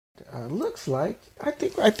Looks like I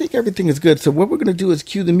think everything is good. So what we're going to do is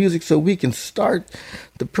cue the music so we can start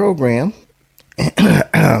the program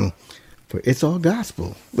for It's All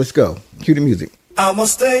Gospel. Let's go. Cue the music. I'ma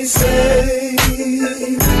stay safe.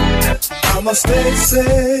 I'ma stay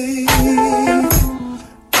safe.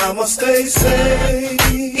 I'ma stay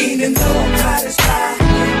safe. Even though I'm hot as fire,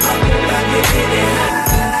 I'm gonna get anyhow.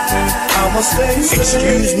 I'ma stay safe.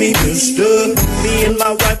 Excuse me, mister. Me and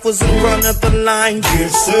my wife was in front of the line,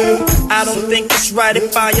 yes, sir. I don't think it's right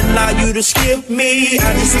if I allow you to skip me.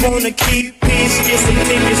 I just wanna keep peace, get some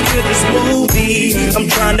tickets to this movie. I'm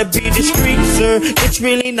trying to be discreet, sir. It's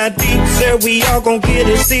really not deep, sir. We all gon' get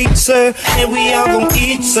a seat, sir. And we all gon'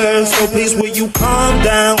 eat, sir. So please, will you calm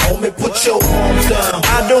down? Homie, put your arms down.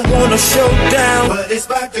 I don't want a showdown, but it's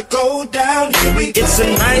about to go down. Here we go. It's a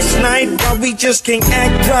nice night, but we just can't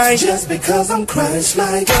act right. Just because I'm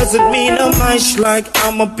Christ-like doesn't mean I'm nice-like.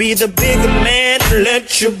 I'ma be the bigger man and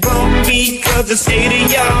let you bump me. Cause it's 8 of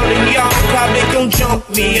y'all and y'all probably gon' jump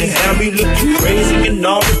me and have me looking crazy and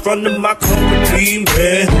all in front of my company,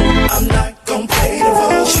 man. I'm not gon' play the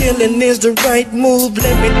role. Chillin' is the right move.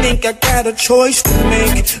 Let me think I got a choice to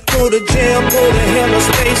make. Go to jail, go to hell or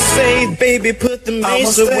stay safe. Baby, put the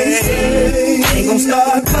mace away. Ain't gon'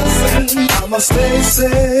 start cussing. I'ma stay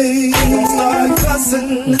safe. Ain't gon' start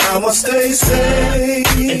cussing. I'ma stay safe.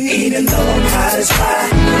 And even though I'm hot as fire,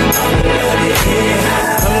 I'm gonna love you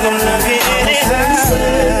anyhow. I'm gonna love you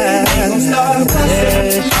anyhow. Ain't gon' start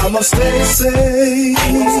cussing. I'ma stay safe.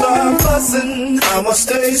 Ain't gon' start fussing. I'ma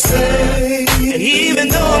stay safe. And even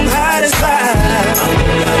though I'm hot as fire, I'm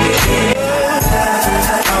gonna love you anyhow.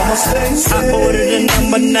 I'ma stay safe. I ordered a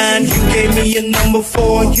number 9, you gave me a number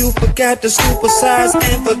 4. You forgot the supersize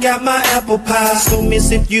and forgot my apple pie. So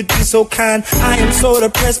miss, if you'd be so kind, I am so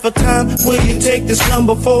pressed for time. Will you take this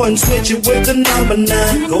number 4 and switch it with the number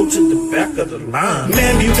 9? Go to the back of the line.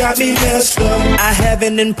 Man, you got me messed up. I have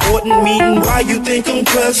an important meeting. Why you think I'm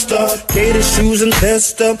dressed up? Gator shoes and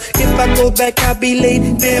vest up. If I go back, I'll be late.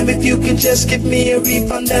 Damn, if you could just give me a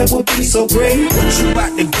refund, that would be so great. What you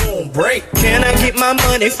about to go and break? Can I get my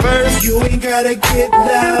money first? You ain't gotta get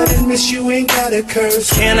loud and miss, you ain't gotta curse.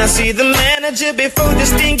 Can I see the manager before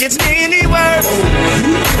this thing gets any worse?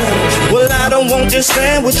 Well, I don't want your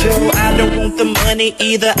sandwich, yo. I don't want the money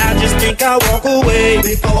either. I just think I'll walk away.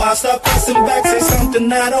 Before I start cussing back, say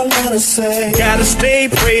something I don't wanna say. Gotta stay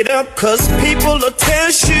prayed up, cause people will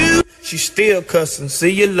test you. She's still cussing. See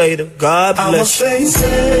you later. God bless. I'ma stay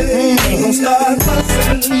safe. Ain't gon' start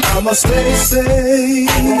cussing. I'ma stay safe. Ain't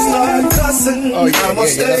gon' start cussing. I'ma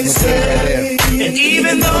stay safe. And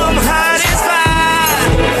even though I'm hot as fire,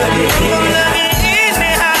 I'm gonna love you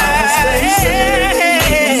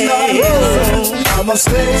anyhow. I'ma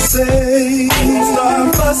stay safe. Ain't gon'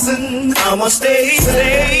 start fussing. I'ma stay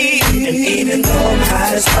safe. And even though I'm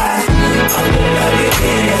hot as fire, I'm gonna love you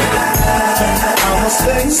anyhow. I'ma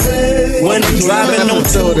stay safe. When I'm driving on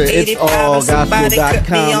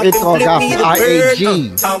ItsAllGospel.com. It's All Gospel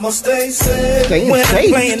IAG. I'ma stay safe. Staying when safe.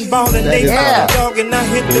 I'm playing ball and they dog and I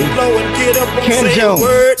hit the floor and get up and Ken say Jones. a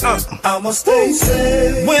word. I'ma stay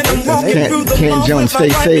safe. When I'm walking through the Ken mall Jones, with my stay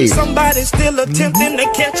wife safe. and somebody's still attempting to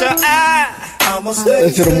catch her eye. I'ma stay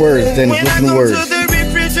Listen to the words, Dennis. When I Listen to the go words. to the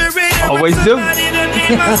refrigerator, Always do.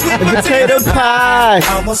 Potato pie.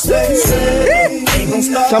 I'ma stay safe. Ain't gon'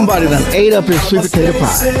 stop. Somebody done ate up his sweet potato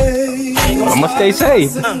pie. I'ma stay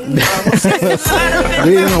safe. We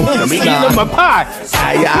don't, I'm eating my pie.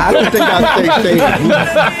 I don't think I'll stay safe.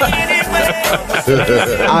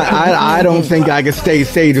 I don't think I can stay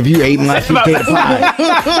safe if you ate my sweet potato pie.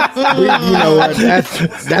 You know what?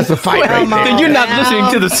 That's a fight right there. Then you're not listening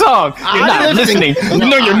to the song. You're not listening.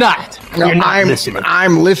 No, you're not. You're not listening.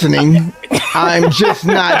 I'm listening. I'm just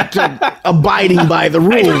not abiding by the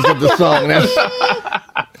rules of the song.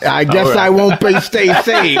 I guess I won't stay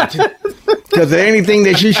saved. Because anything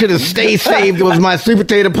that you should have stayed saved was my sweet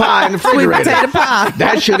potato pie in the refrigerator. Sweet potato pie.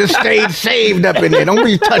 That should have stayed saved up in there. Don't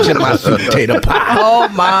be touching my sweet potato pie. Oh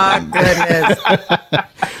my goodness.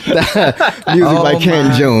 Music by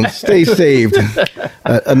Ken Jones. Stay saved.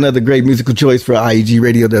 Another great musical choice for IEG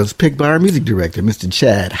Radio that was picked by our music director, Mr.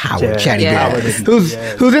 Chad Howard. Chatty Bear. Who's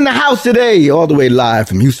in the house today, all the way live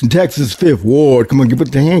from Houston, Texas, 5th Ward. Come on, give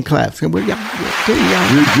it the hand claps. In the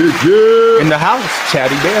house,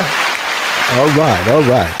 Chatty Bear. All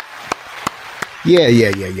right. Yeah.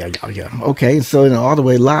 Okay, so all the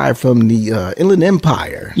way live from the Inland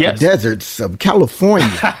Empire, yes. The deserts of California.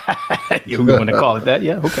 You're going to call it that?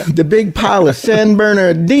 Yeah, okay. The big pile of San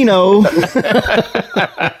Bernardino.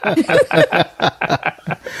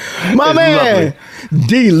 My man,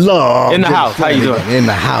 D-Love. In the house. How you doing? In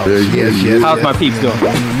the house. Yes. How's my peeps doing?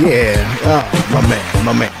 Yeah. Oh,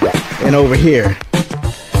 my man. And over here.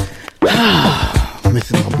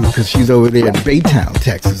 Mrs. Mabu, because she's over there in Baytown,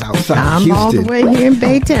 Texas, outside I'm Houston. all the way here in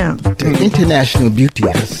Baytown. The international beauty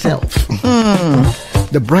herself.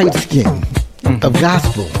 The bright skin of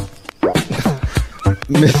gospel.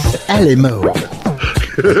 Miss Alimo.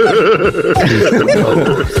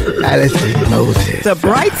 Allison Moses. The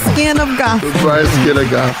bright skin of gospel.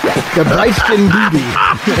 The bright skin beauty.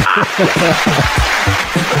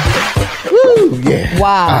 Woo, yeah.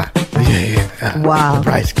 Wow. Wow. The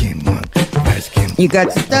bright skin one. You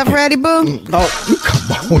got your stuff ready, boo? Oh,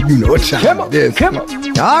 come on. You know what time it is. Come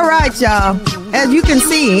on. All right, y'all. As you can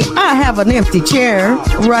see, I have an empty chair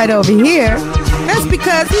right over here. That's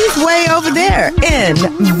because he's way over there in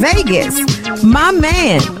Vegas. My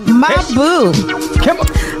man, my boo. Come on.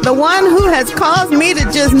 The one who has caused me to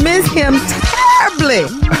just miss him terribly.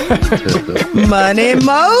 Money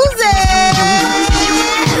Moses.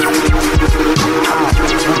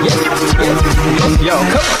 Yes. Yo,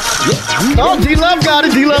 come on. Yes. Oh, D-Love got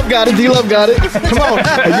it. Come on.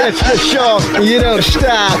 Yes, sure. You don't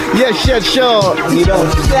stop. Yes, sure. You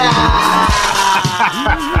don't stop.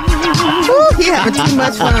 Woo, he having too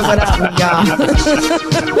much fun without me, y'all.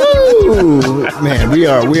 Woo. Man, we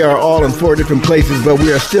are all in 4 different places, but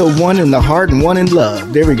we are still one in the heart and one in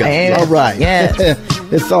love. There we go. Amen. All right. Yes.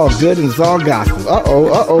 It's all good and it's all gospel.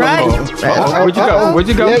 Uh-oh. Right. Where'd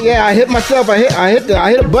you go? Yeah, I hit myself. I hit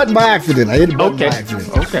a button by accident. I hit a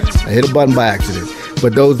button by accident.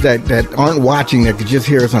 But those that aren't watching, that could just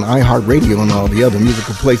hear us on iHeartRadio and all the other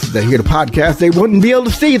musical places that hear the podcast, they wouldn't be able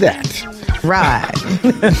to see that. Right.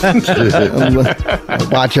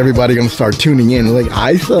 Watch everybody gonna start tuning in. Like,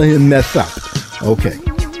 I saw him mess up. Okay.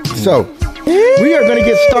 So we are gonna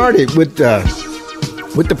get started with the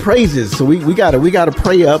praises. So we gotta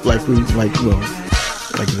pray up like the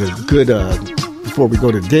good before we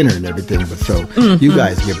go to dinner and everything. But so you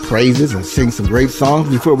guys get praises and sing some great songs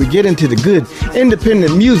before we get into the good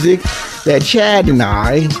independent music that Chad and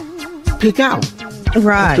I pick out.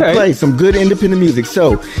 Right. To play some good independent music.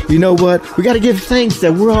 So you know what? We got to give thanks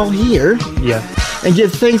that we're all here. Yeah. And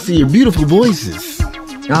give thanks to your beautiful voices.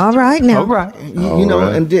 All right now. All right. You know,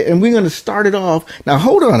 and we're going to start it off. Now,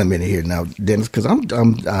 hold on a minute here now, Dennis, because I'm in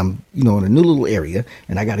a new little area,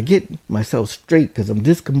 and I got to get myself straight because I'm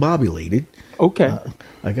discombobulated. Okay.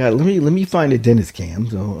 Let me find a Dennis cam.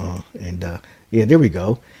 So yeah, there we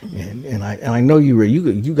go. And I know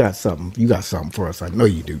you got something for us. I know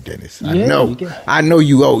you do, Dennis. I know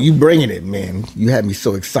you bringing it, man. You had me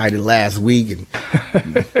so excited last week, and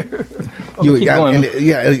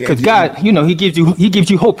because God, He gives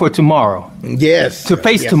you hope for tomorrow. Yes, to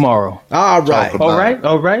face tomorrow. All right.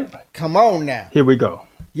 Come on now. Here we go.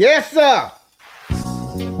 Yes, sir.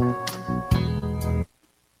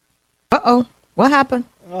 Uh-oh. What happened?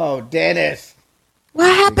 Oh, Dennis. What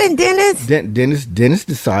happened, Dennis? Dennis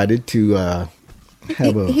decided to have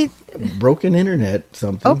a broken internet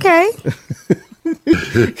something. Okay.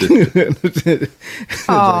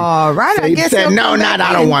 All right. I guess said, no,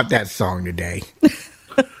 I don't want that song today.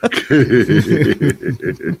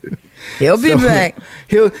 He'll be back.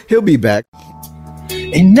 He'll be back.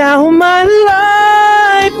 And now my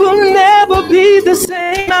life will never be the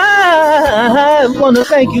same. I want to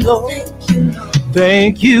thank you, Lord.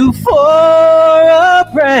 Thank you for a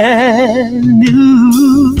brand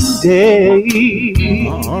new day.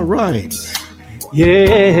 All right.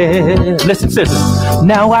 Yeah. Listen.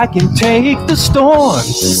 Now I can take the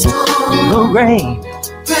storms, the rain,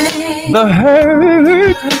 the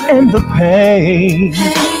hurt and the pain.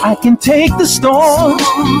 I can take the storms,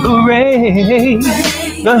 the rain,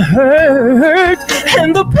 the hurt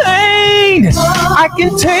and the pain. I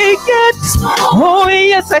can take it. Oh,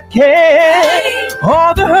 yes, I can.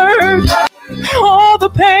 All the hurt, all the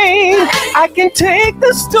pain. I can take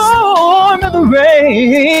the storm and the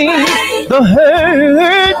rain, the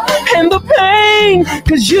hurt and the pain.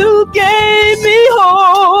 'Cause you gave me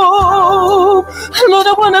hope. Lord,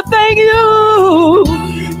 I want to thank you.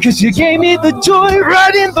 'Cause you gave me the joy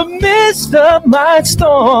right in the midst of my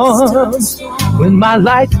storms. When my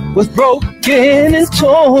life was broken and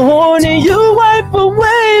torn, and you wiped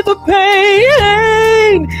away the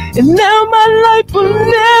pain. And now my life will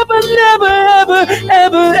never,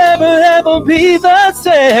 ever be the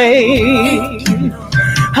same.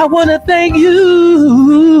 I want to thank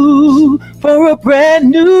you for a brand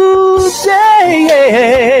new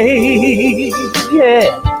day. Yeah.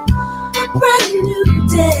 Brand new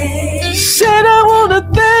day. Said I want to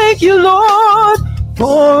thank you, Lord,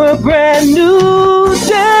 for a brand new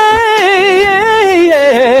day.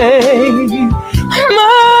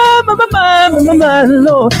 my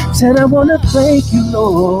Lord. Said I want to thank you,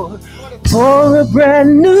 Lord, for a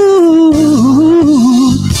brand new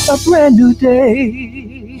day.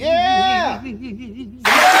 Yeah.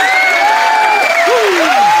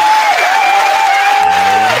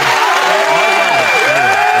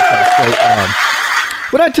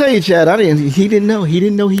 What I tell you, Chad, he didn't know he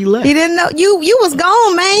left. He didn't know you was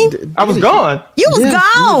gone, man. I was gone. You was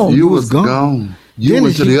gone. You was gone. You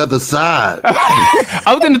went to the other side.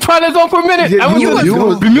 I was in the Twilight Zone for a minute. I went to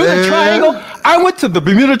the Bermuda Triangle. I went to the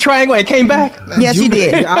Bermuda Triangle and came back. Yes, you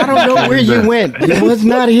did. I don't know where you went. You was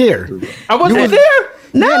not here. I wasn't there.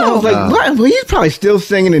 No. Man, I was like, what? Well, he's probably still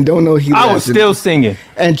singing and don't know he left. I was still singing.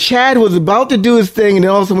 And Chad was about to do his thing, and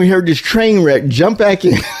then all of a sudden we heard this train wreck jump back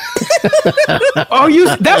in.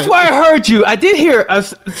 That's why I heard you. I did hear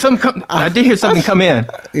something come in.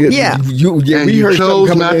 Yeah. We heard chose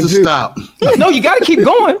something not to stop. No, you got to keep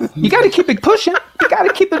going. You got to keep it pushing. You got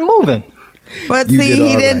to keep it moving. But see,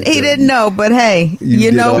 he didn't know. But hey,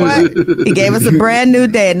 you know what? He gave us a brand new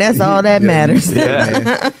day, and that's all that matters.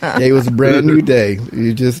 Yeah, it was a brand new day.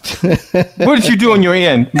 You just. What did you do on your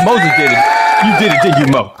end? Moses did it. You did it, didn't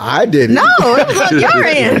you, Mo? I didn't. No, it was on your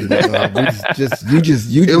end.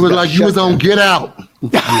 It was like you was on Get Out.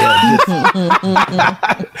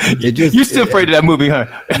 You still afraid of that movie, huh?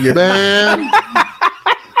 Man.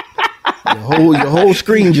 Your whole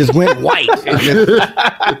screen just went white.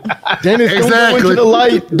 Dennis, don't go into the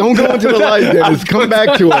light. Don't go into the light, Dennis. Come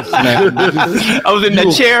back to us, man. I was in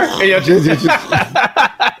that chair.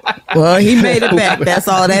 Well, he made it back. That's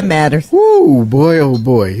all that matters. Oh boy.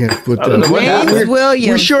 Yeah, but, James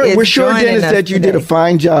Williams. We're sure, Dennis, that you did a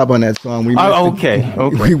fine job on that song. We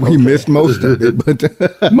missed most of it, but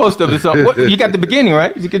most of the song. You got the beginning,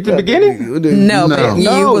 right? Did you get the beginning? No, but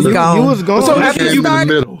you was gone. You was gone. So after you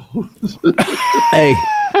started. Hey,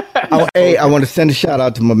 I want to send a shout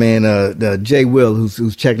out to my man Jay Will,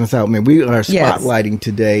 who's checking us out. Man, we are spotlighting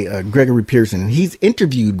today Gregory Pearson, and he's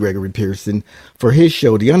interviewed Gregory Pearson for his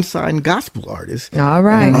show, The Unsigned Gospel Artist. All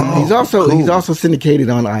right. He's also syndicated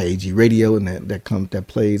on IAG Radio, and that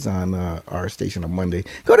plays on our station on Monday.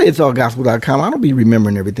 Go to ItsAllGospel.com. I don't be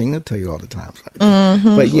remembering everything. I'll tell you all the time.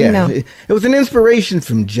 Mm-hmm. But yeah, it was an inspiration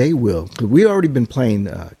from Jay Will. We already been playing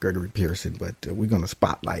Gregory Pearson, but we're going to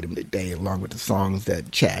spotlight him today along with the songs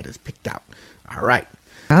that Chad has picked out. All right.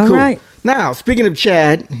 All right. Now, speaking of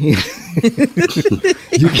Chad, I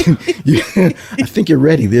think you're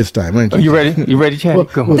ready this time, aren't you? You ready? You ready, Chad?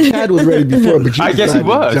 Well, Chad was ready before, but I guess he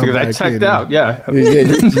was because I checked out. Yeah,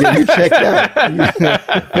 you checked out.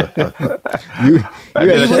 He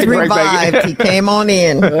was revived. He came on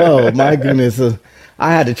in. Oh my goodness!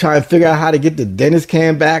 I had to try and figure out how to get the Dennis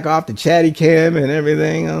cam back off the Chatty cam and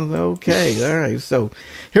everything. I was like, okay, all right. So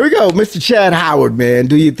here we go, Mr. Chad Howard, man.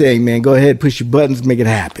 Do your thing, man. Go ahead, push your buttons, make it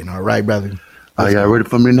happen. All right, brother. Are y'all ready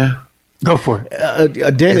for me now? Go for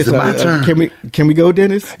it. Dennis, my turn. Can we go,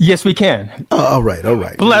 Dennis? Yes, we can. All right.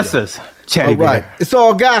 Bless us, Chatty Bear. All right. It's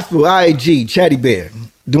all gospel. IAG, Chatty Bear,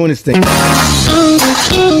 doing his thing.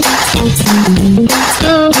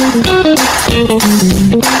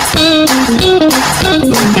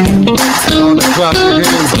 On the clock, your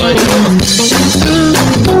hands right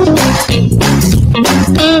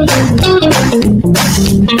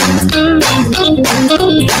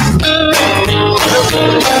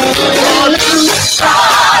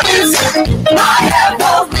God is my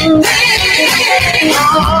everything.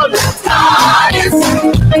 God is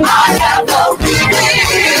my everything.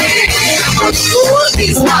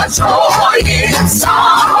 He's my joy in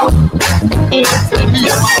sorrow.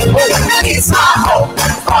 He's my hope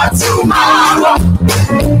for tomorrow.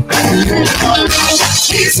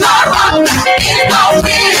 He's my rock in a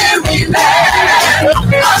weary land,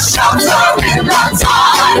 a shelter in the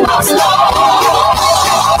time of storm.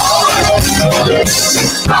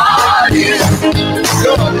 God is my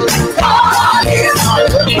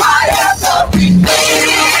everything.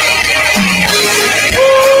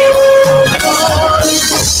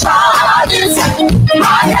 God is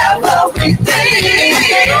my everything.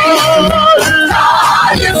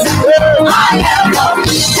 God is my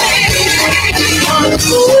everything.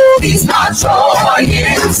 He's my joy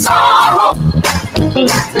in sorrow.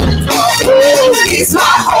 He's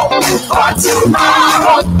my hope for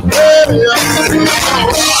tomorrow.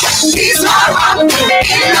 He's my rock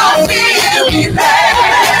in a weary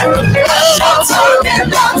land, shelter in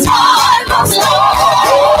the time of storm.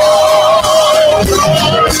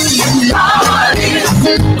 God is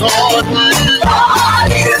my everything.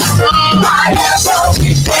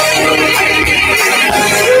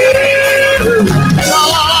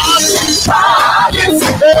 God is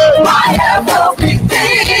my everything.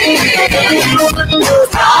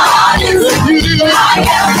 God is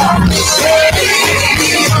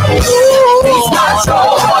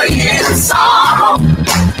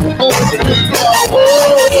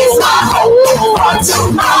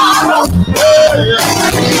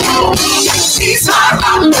He's my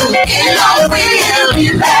rock, in all weary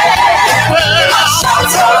land, a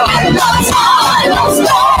shelter in the time of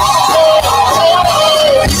storm.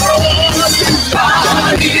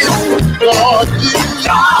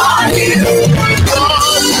 God is, God is,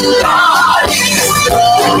 God is, God is,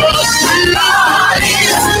 God is, God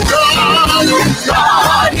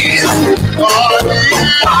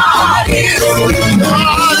is,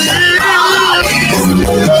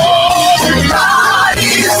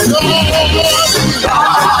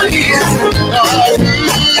 God is,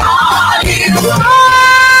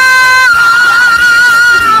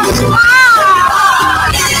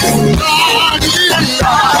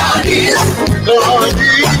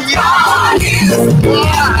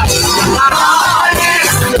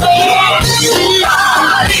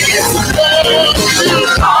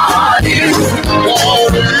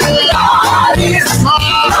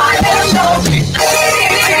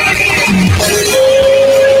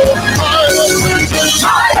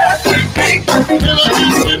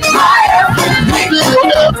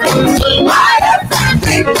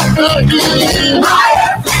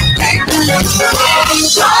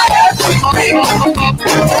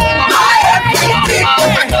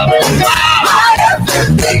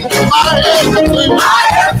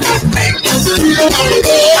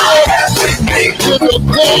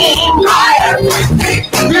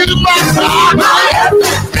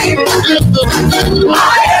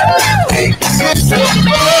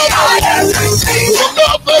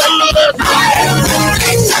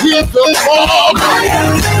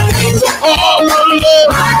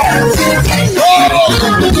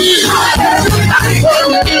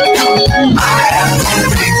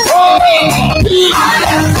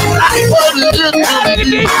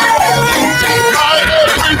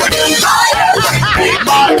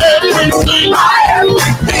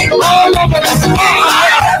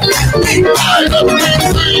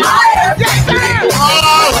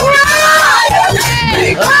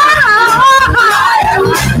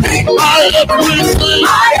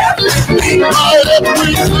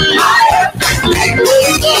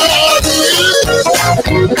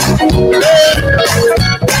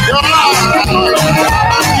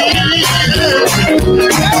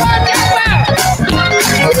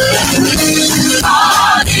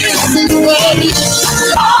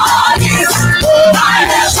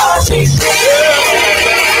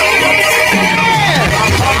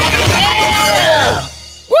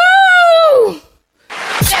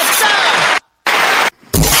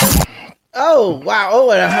 Oh, wow. Oh,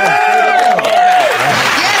 that's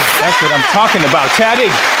what I'm talking about, Chatty.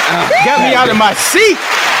 Got me out of my seat.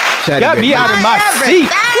 Got me out of my seat.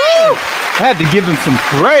 Woo. I had to give him some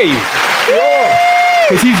praise.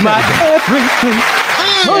 Because he's my everything.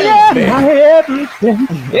 Oh, yeah, my everything.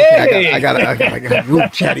 I got. Ooh,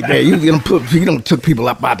 Chatty Bear, you done took people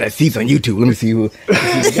up out that seats on YouTube. Let me see who.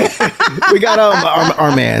 We got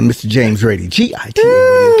our man, Mr. James Rady, GITA Radio,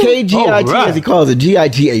 KGIT as he calls it,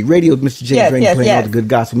 GITA Radio. Mr. James Rady playing all the good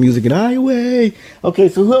gospel music in Iowa. Okay,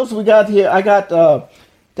 so who else we got here? I got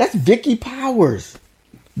that's Vicky Powers.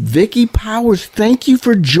 Vicky Powers, thank you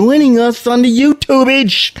for joining us on the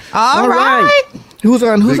YouTube. All right. Who's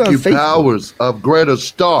on Vicky Facebook? Powers of Greater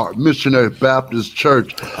Star Missionary Baptist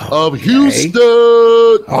Church of Houston.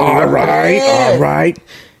 All right.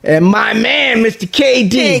 And my man, Mr.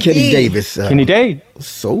 KD, Kenny Davis. Kenny Dave.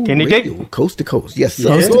 Soul Kenny Radio, Dave. coast to coast. Yes,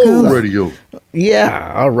 sir. Soul Radio.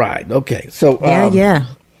 Yeah, all right. Okay. So,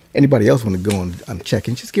 anybody else want to go and check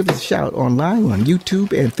in, just give us a shout online on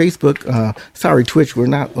YouTube and Facebook. Sorry, Twitch, we're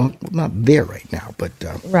not there right now, but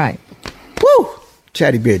right. Woo!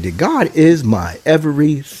 Chatty Bear did. God is my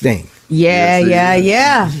everything.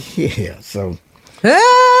 Yeah. So,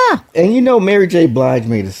 and you know, Mary J. Blige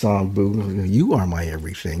made a song, Boo. You are my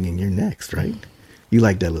everything, and you're next, right? You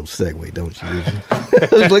like that little segue, don't you?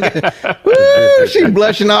 Look at her. Woo, she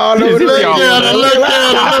blushing all over. Look at her.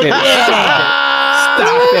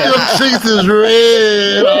 Stop it. Your cheeks is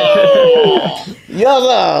red. Oh.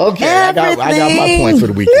 Okay, I got my points for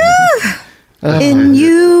the weekend. In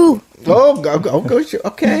you.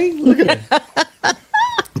 Okay. Look at it.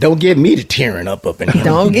 Don't get me to tearing up in here.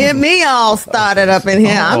 Don't get me all started up in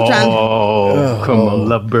here. I'm trying. Oh, come on,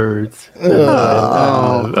 lovebirds.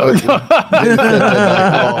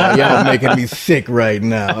 Y'all making me sick right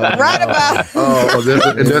now. Right about.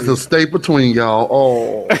 There's a state between y'all.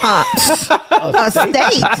 Oh, a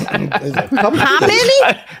state. How many?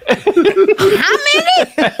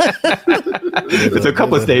 There's a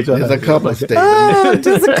couple of states. There's a couple of states. Oh,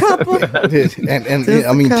 just a couple. And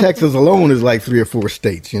I mean, Texas alone is like 3 or 4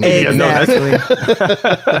 states. You know? Exactly.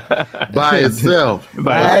 by itself.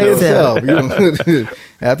 By itself. You know?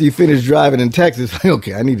 After you finish driving in Texas,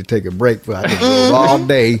 okay, I need to take a break. But I can go all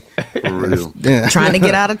day. For real. Yeah. Trying to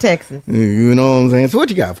get out of Texas. You know what I'm saying? So what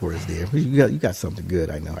you got for us, dear? You got something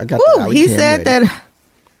good, I know. I got. He said that.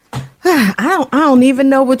 I don't even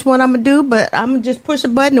know which one I'm gonna do, but I'm gonna just push a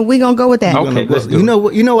button and we're gonna go with that. Okay, let's do you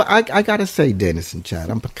know what? I gotta say, Dennis and Chad,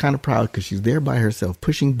 I'm kind of proud because she's there by herself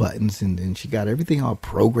pushing buttons, and then she got everything all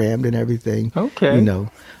programmed and everything. Okay. You know,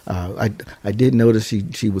 I did notice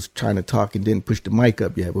she was trying to talk and didn't push the mic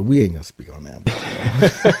up yet, but we ain't gonna speak on that.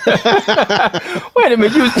 Wait a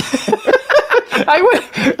minute, you. I went.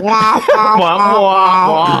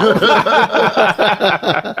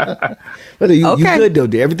 But you good though,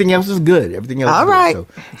 dear. Everything else is good. Everything else all is right. good.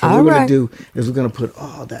 So what we're gonna do is we're gonna put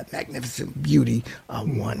all that magnificent beauty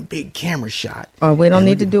on one big camera shot. Oh, we don't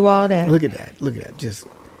need to do all that. Look at that. Look at that. Just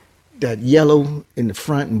that yellow in the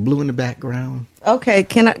front and blue in the background. Okay,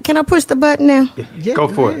 can I push the button now? Yeah, Go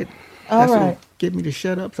for ahead. it. All That's right. what get me to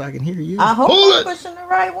shut up so I can hear you. I hope Pull I'm it. pushing the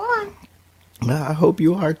right one. Well, I hope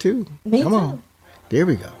you are too. Me Come too. on. There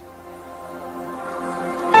we go.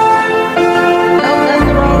 No, that's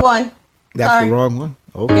the wrong one. That's Sorry. the wrong one.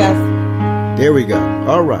 Okay. Yes. There we go.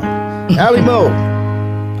 All right. Allie Mo.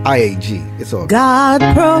 IAG. It's all good. God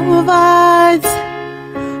provides,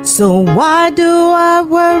 so why do I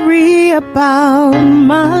worry about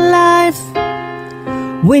my life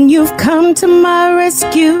when you've come to my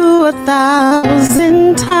rescue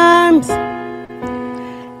 1,000 times?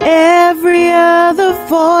 Every other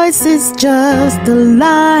voice is just a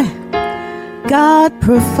lie. God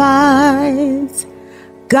provides.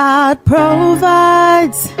 God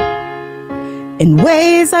provides in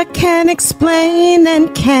ways I can't explain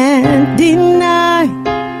and can't deny.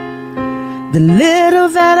 The little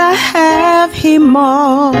that I have, He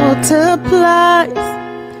multiplies.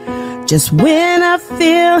 Just when I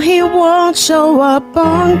feel He won't show up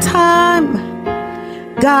on time,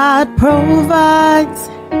 God provides.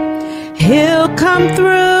 He'll come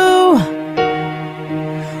through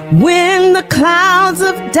when the clouds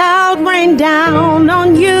of doubt rain down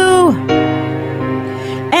on you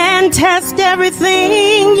and test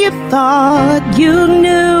everything you thought you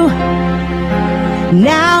knew.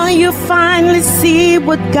 Now you finally see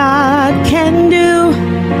what God can do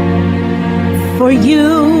for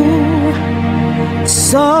you.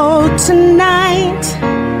 So tonight,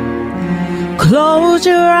 close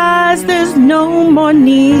your eyes, there's no more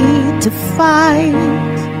need to fight.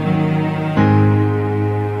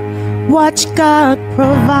 Watch God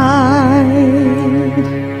provide.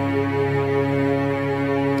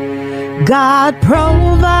 God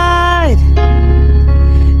provide.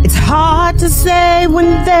 It's hard to say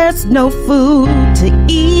when there's no food to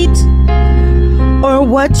eat, or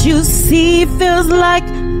what you see feels like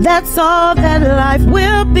that's all that life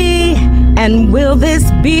will be. And will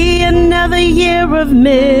this be another year of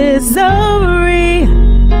misery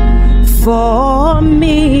for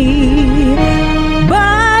me?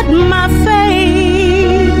 But my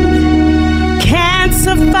faith can't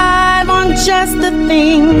survive on just the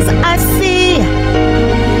things I see,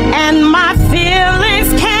 and my feelings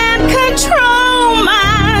can't control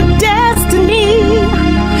my destiny.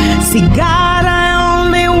 See, God, I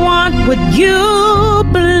only want what you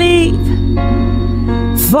believe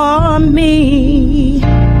for me.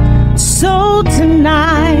 So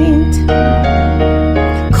tonight,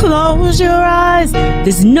 close your eyes,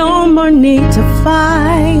 there's no more need to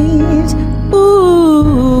fight.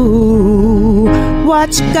 Ooh,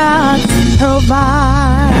 watch God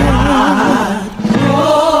provide.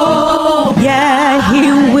 Yeah, He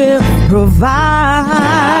will provide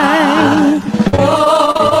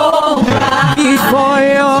before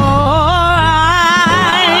your eyes.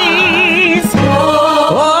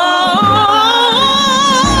 Oh,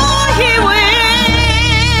 He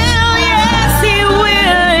will. Yes, He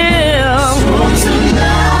will. So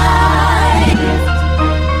tonight,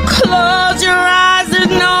 close your eyes. There's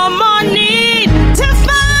no more need to fight.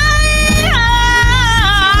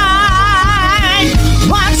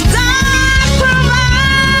 Watch God provide.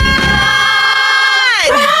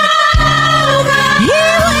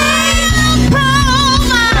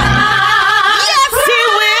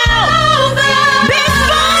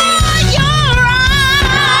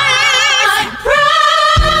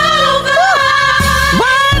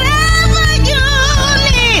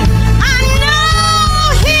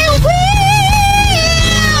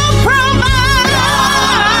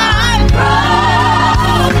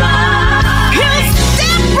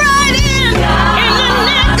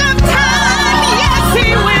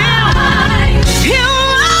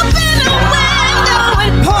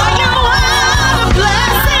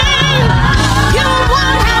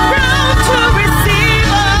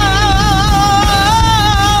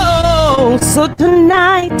 So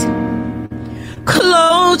tonight,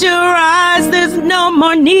 close your eyes, there's no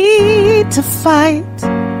more need to fight.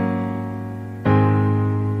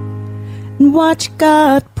 And watch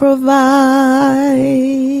God provide.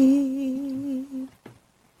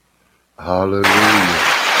 Hallelujah.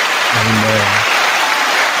 Amen.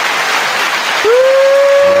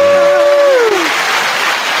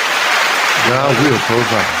 God will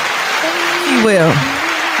provide. He will.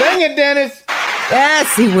 Sing it, Dennis.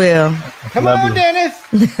 Yes, he will. Come Love on, you. Dennis.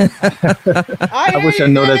 I wish I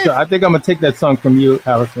know that song. I think I'm gonna take that song from you,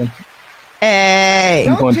 Allison. Hey,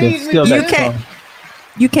 I'm going to tease me. steal You that can't- song.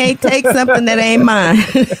 you can't take something that ain't mine.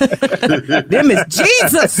 Them is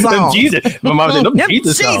Jesus Them songs. Jesus. My mom said, them Them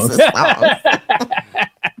Jesus songs.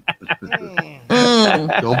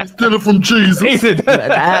 Don't be stealing from Jesus. He said,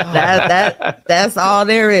 That's all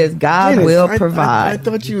there is. God Dennis, will I provide.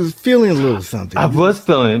 thought you was feeling a little something. I was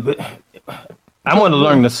feeling it, but I want to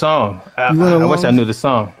learn the song. I wish I knew the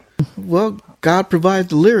song. Well, God provides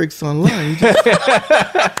the lyrics online. You just-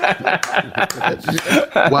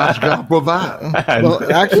 Watch God provide.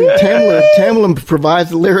 well, actually, Tamala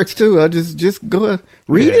provides the lyrics too. I'll just go ahead,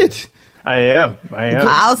 read it. I am.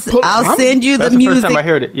 I'll send you the That's the music. first time I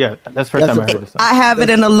heard it. Yeah, that's the first time I heard the song. I have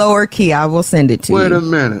it in a lower key. I will send it to Wait you. a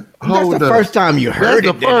minute. That's Hold the up. first time you heard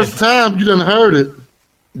That's it, the first time you done heard it.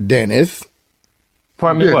 Dennis.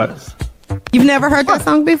 Pardon me, Yeah. what? You've never heard that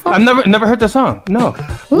song before? I've never heard the song. No.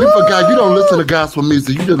 We forgot you don't listen to gospel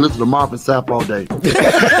music. You just listen to Marvin Sapp all day.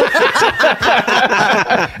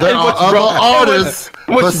 There are what's other wrong- artists what's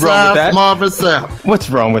wrong with besides that? Marvin Sapp. What's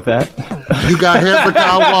wrong with that? You got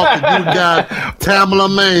Hezekiah Walker. You got Tamala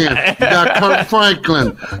Mann. You got Kirk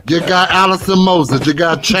Franklin. You got Allison Moses. You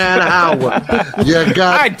got Chad Howard. You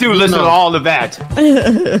got. I do listen to all of that.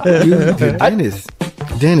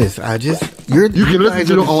 Dennis, I just You can listen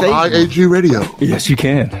to it on IAG Radio. Yes, you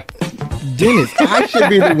can. Dennis, I should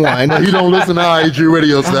be the one. You don't listen to IAG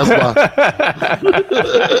Radio, so that's why.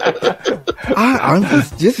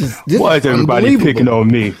 This is Why is everybody unbelievable. picking on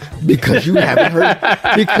me? Because you haven't heard.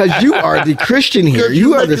 Because you are the Christian here.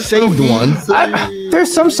 You are the saved one.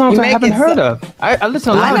 There's some songs You I make haven't it heard of. I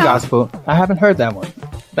listen to a lot of know. gospel. I haven't heard that one.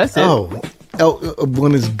 That's it.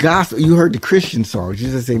 When it's gospel, you heard the Christian songs.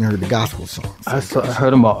 You just ain't heard the gospel songs. I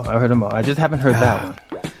heard them all. I just haven't heard that one.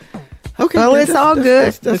 Okay. Oh, it's all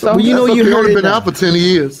good. Well, you know, you heard It's it been now. out for 10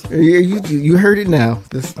 years. You heard it now.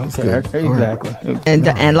 That's good. All right. Exactly.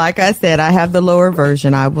 And like I said, I have the lower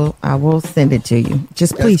version. I will send it to you.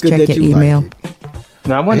 Just That's please good check that your you like email. it.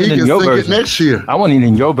 Now I want He it in can your sing it version. next year. I want it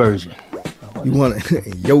in your version. You want it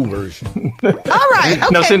in your version. All right. Okay.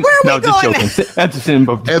 No, send, Where are no, we just going? joking. That's just send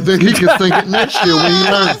both. And then he can sing it next year when he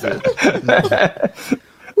learns it.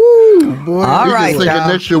 Boy, All He right, can sing it y'all.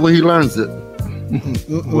 next year when he learns it.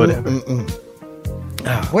 Whatever.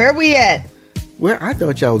 Where we at? Well, I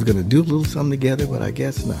thought y'all was gonna do a little something together, but I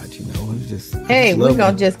guess not. You know, it's just. Hey, it's we're lovely.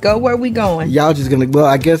 gonna just go where we going. Y'all just gonna. Well,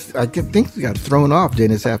 I think we got thrown off,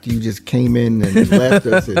 Dennis, after you just came in and left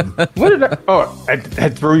us. And, What did I? Oh, I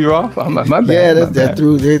threw you off. Oh, my bad. yeah, my that bad.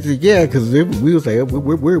 threw. Yeah, because we was like,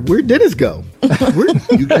 where Dennis go?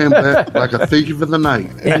 You came back like a thief in the night.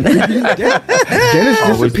 Dennis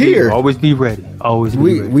Always disappeared. Always be ready. Always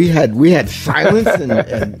be ready. We had silence and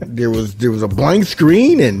there was a blank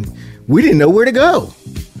screen and we didn't know where to go.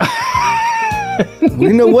 We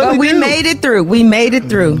didn't know what But to we do. made it through. We made it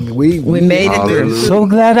through. We made it through. Hallelujah. So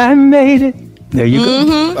glad I made it. There you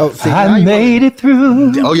go. Oh, see, now I you made it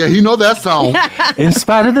through. Oh, yeah, he know that song. In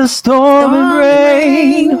spite of the storm and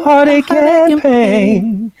rain, heartache and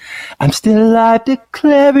pain, I'm still alive,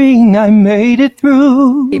 declaring I made it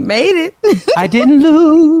through. We made it. I didn't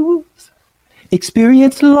lose.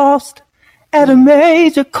 Experience lost at a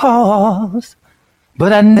major cost.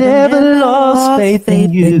 But I never lost faith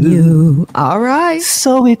in you. All right.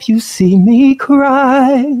 So if you see me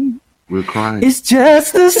cry, We're crying. it's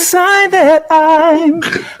just a sign that I'm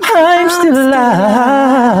still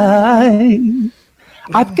alive.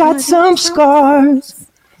 I've got some scars,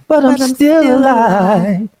 but I'm still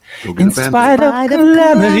alive. Go get In a Band-Aid. spite of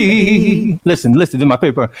calamity. Listen to my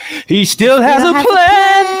paper. He still has a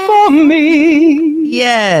plan for me.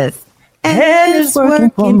 Yes. And it's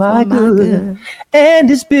working for my good.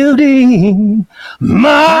 And it's building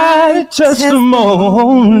my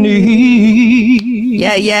testimony.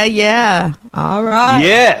 Yeah. All right.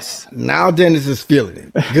 Yes. Now Dennis is feeling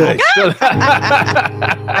it. Good. What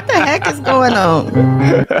the heck is going on?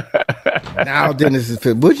 Now Dennis is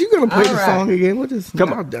feeling. But you gonna play All the right. song again? What is?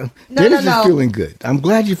 Come on. Dennis is feeling good. I'm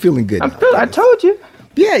glad you're feeling good. now. I told you.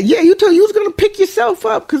 Yeah, you told you was gonna pick yourself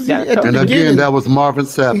up because and again that was Marvin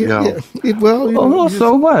Sapp. Well,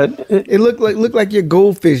 so what? It looked like your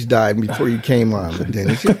goldfish died before you came on, but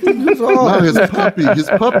Dennis. His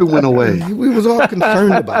puppy went away. We was all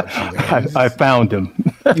concerned about you. I found him.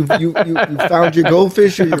 You found your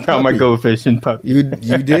goldfish or your puppy? I found my goldfish and puppy. You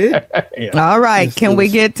did? Yeah. All right, can we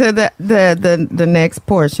get to the next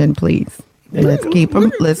portion, please? Let's keep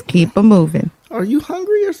them moving. Are you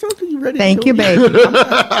hungry or something? You ready? Thank you, baby.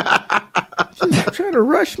 She's trying to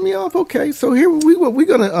rush me off. Okay, so here we're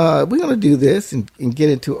gonna do this and get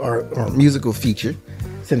into our musical feature.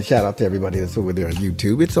 Send a shout out to everybody that's over there on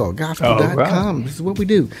YouTube. ItsAllGospel.com. Right. This is what we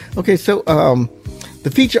do. Okay, so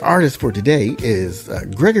the feature artist for today is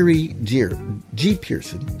Gregory G.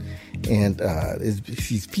 Pearson. And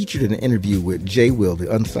she's featured in an interview with Jay Will,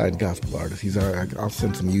 the unsigned gospel artist. I'll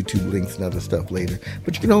send some YouTube links and other stuff later.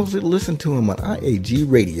 But you can also listen to him on IAG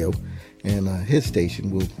Radio, and his station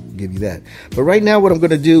will give you that. But right now, what I'm going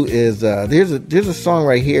to do is there's a song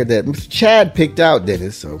right here that Mr. Chad picked out,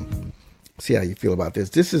 Dennis. So see how you feel about this.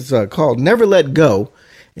 This is called "Never Let Go,"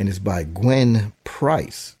 and it's by Gwen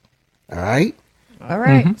Price. All right. All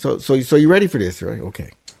right. Mm-hmm. So you ready for this, right? Okay.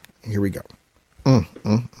 Here we go. The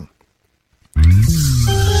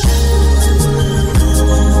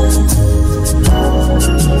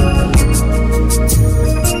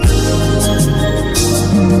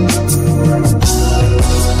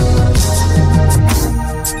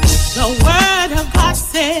word of God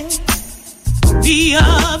says, be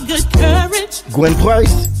of good courage. Gwen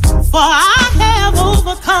Price. For I have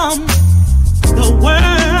overcome the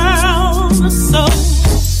world. So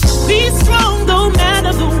be strong no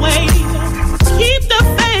matter the way. Keep the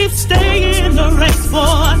faith, stay in the race.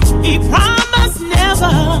 For he promised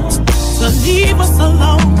never to leave us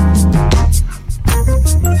alone.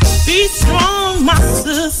 Be strong, my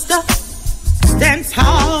sister. Stand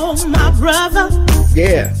tall, my brother.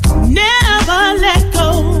 Yeah. Never let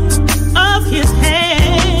go of his hand.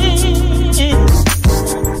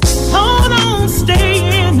 Hold on, stay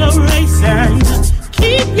in the race and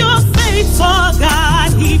keep your faith for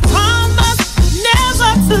God. He promised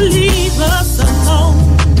never to leave us alone.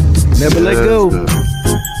 Never let go. Never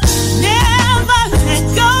let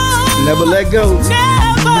go. Never let go.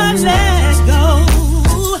 Never let go.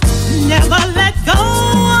 Never let go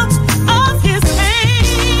of his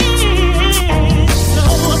hand. So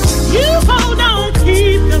you hold on,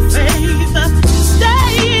 keep the faith.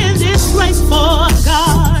 Stay in this race for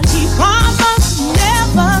God. He promised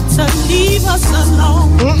never to leave us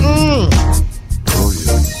alone.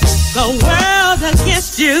 The world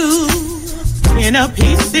against you, in a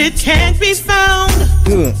peace it can't be found.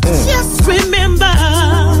 Just remember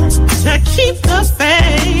to keep the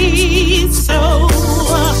faith. So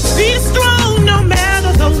be strong no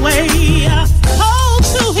matter the way. Hold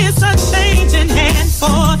to his unchanging hand,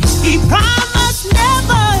 for he promised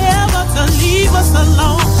never ever to leave us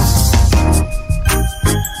alone.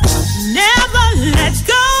 Never let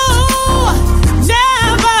go.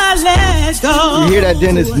 Never let go. You hear that,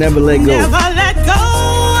 Dennis? Never let go. Never let go.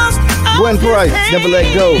 Gwen Price, never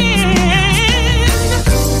let go.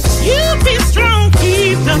 You be strong,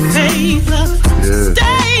 keep the faith. Yeah.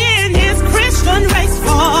 Stay in his Christian race,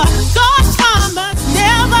 for God promised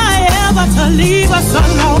never ever to leave us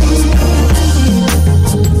alone.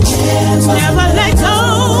 Never let go.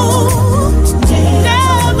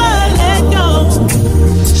 Never let go.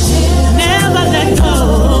 Never let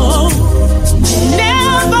go.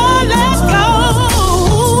 Never let go.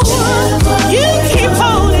 You keep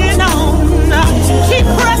holding on. Keep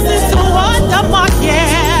pressing toward the mark,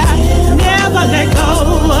 yeah. Never let go.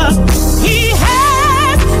 He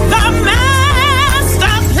has the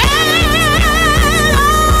master plan.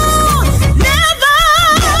 Never.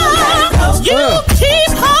 You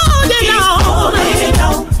keep holding on.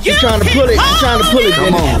 You're trying to pull it. You're trying to pull it.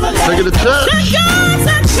 Come on. Take it to church. The God's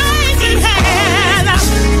unchanging hand.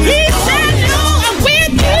 He said no, I'm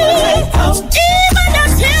with you. Even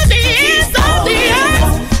until the ends of the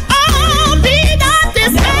earth. Oh, be not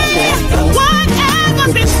dismayed. Whatever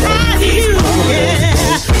beside you.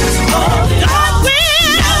 Yeah. God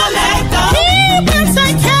will. He will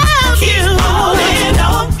take care of you.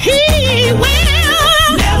 He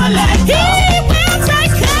will. Never let go. He will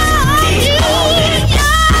take care of you.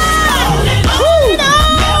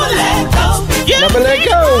 Never let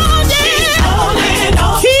go.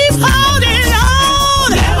 Keep holding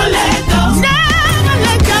on. Never let go.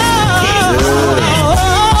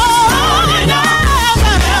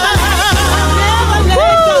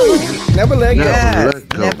 Never let go. Never let go.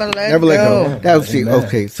 Never let go. That was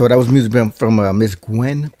okay. So that was music from Miss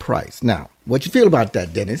Gwen Price. Now, what you feel about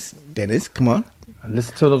that, Dennis? Dennis, come on.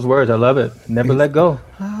 Listen to those words. I love it. Never let go.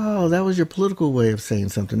 Oh, that was your political way of saying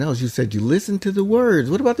something else. You said you listen to the words.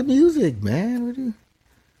 What about the music, man? What do you...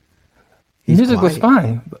 Music was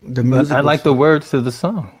fine. The music I like the words to the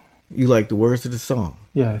song. You like the words to the song?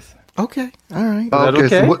 Yes. Okay. All right.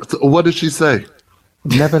 Okay. So what did she say?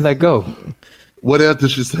 Never let go. What else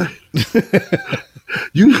did she say?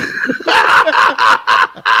 You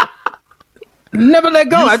never let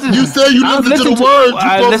go. You said you listened to the words.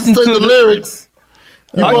 You supposed to say the lyrics.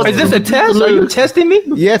 Is this a test? Are you testing me?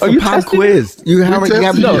 Yeah, it's a pop quiz. You have every week.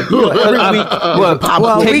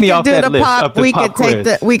 Take me off that list. We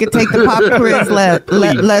could take the pop quiz.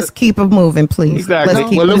 Let's keep it moving, please. Exactly. Let's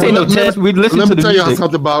keep it moving. Let me tell you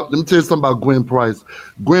something about Gwen Price.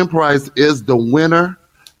 Gwen Price is the winner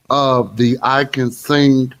of the I Can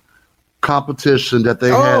Sing competition that they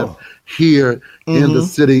have here in the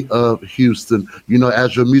city of Houston. You know,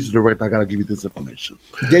 as your music director, I got to give you this information.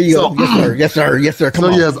 There you go. Yes, sir. Come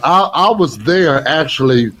on. Yes, I was there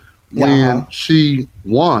actually when she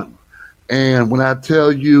won. And when I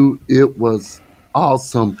tell you it was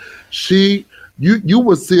awesome, you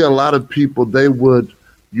would see a lot of people, they would,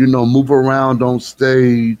 move around on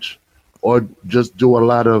stage or just do a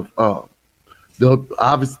lot of,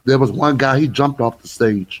 there was one guy, he jumped off the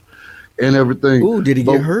stage and everything. Ooh, did he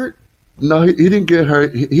get hurt? No, he didn't get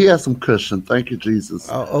hurt. He had some cushion. Thank you, Jesus.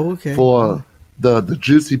 Oh, okay. For the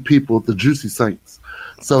juicy people, the juicy saints.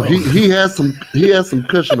 So he had some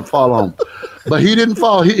cushion to fall on, but he didn't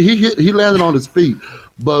fall. He landed on his feet.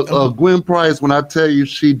 But Gwen Price, when I tell you,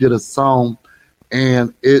 she did a song,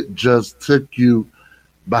 and it just took you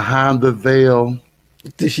behind the veil.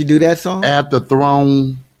 Did she do that song? At the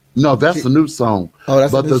throne. No, that's a new song. Oh,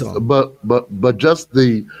 that's a new song. But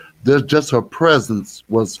just her presence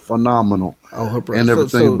was phenomenal. Oh, her presence and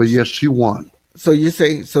everything. But yes, she won. So you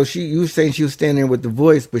saying she was standing there with the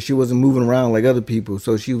voice, but she wasn't moving around like other people.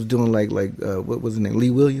 So she was doing like what was her name? Lee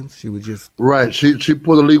Williams. She was just right. She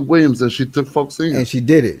pulled a Lee Williams and she took folks in, and she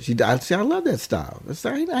did it. I love that style.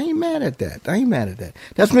 I ain't mad at that.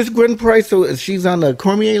 That's Miss Gwen Price. So she's on the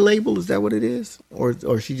Cormier label. Is that what it is,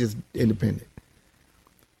 or she just independent?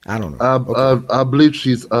 I don't know. I believe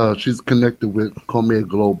she's connected with Cormier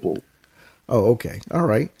Global. Oh, okay. All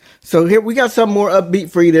right. So here we got something more upbeat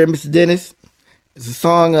for you there, Mr. Dennis. It's a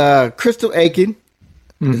song, Crystal Aiken.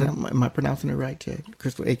 Mm-hmm. Am I pronouncing it right, Chad?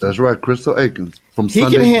 Crystal Aiken. That's right, Crystal Aiken from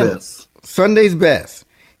Sunday's Best. Sunday's Best.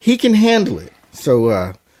 He can handle it.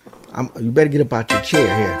 So you better get up out your chair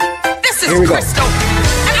here. This is Crystal,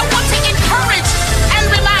 and I want to encourage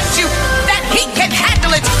and remind you that he can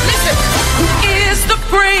handle it. Listen, who is the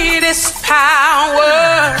greatest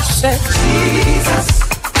power? Jesus.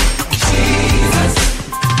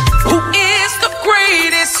 Who is the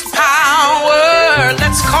greatest power?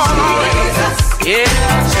 Let's call on Jesus. Yeah.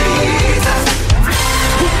 Jesus.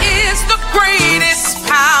 Who is the greatest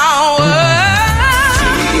power?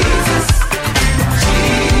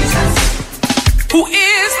 Jesus. Who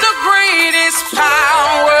is the greatest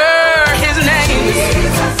power? His name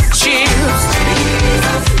is Jesus.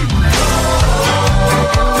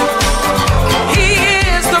 He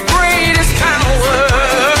is the greatest power.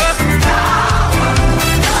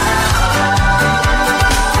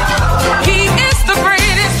 He is the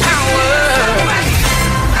greatest power.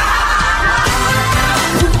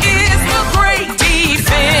 Who is the great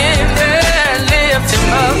defender? Lift him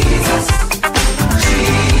up.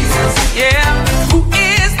 Yeah. Who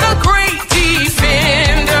is the great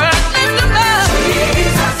defender? Lift him up.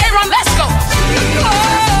 Aaron, let's go.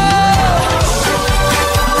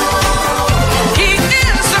 He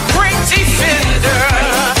is the great defender.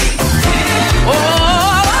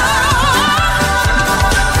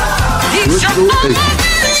 He's your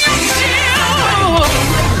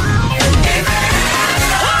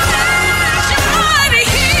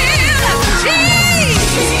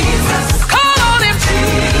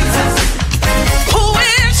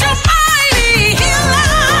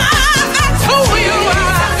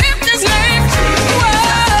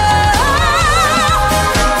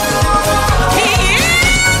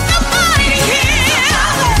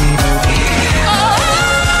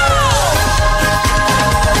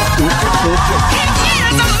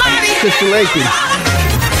Crystal Aiken. Crystal Aiken.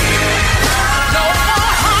 No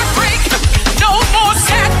more heartbreak, no more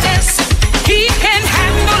sadness. He can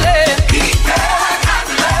handle it.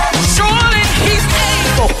 Surely he's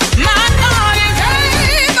able. My God is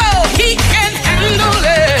able. He can handle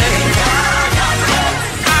it.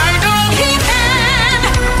 I know he can,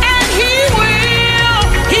 and he will.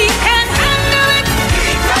 He can handle it.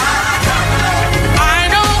 I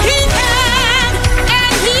know he can,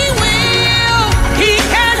 and he will. He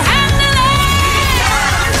can handle it.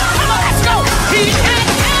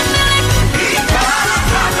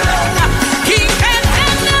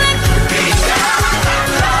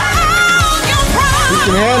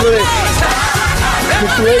 can handle it.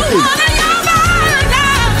 Situation.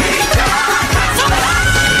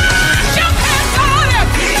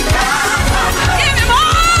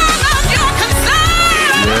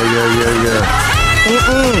 Yeah.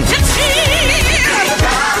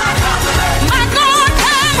 My God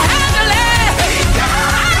can handle it.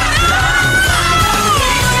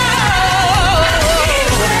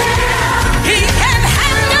 He can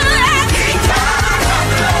handle it.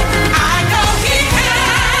 I know he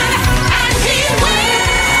can, and he will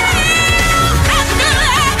handle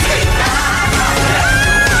it.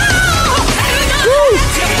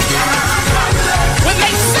 When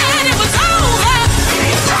they said it was over,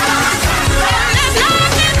 there's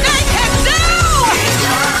nothing they can do.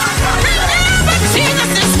 Remember,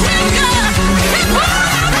 Jesus is bigger.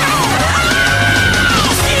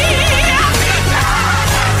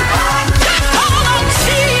 Just call on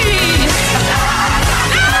Jesus.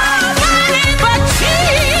 Nobody but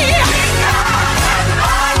Jesus.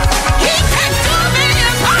 He can do the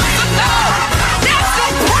impossible. There's no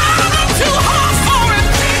problem too hard for him.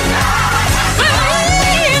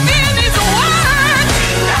 Believe in his word.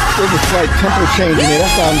 There's a slight tempo change in there.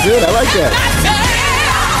 That sounds good. I like that.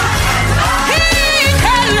 He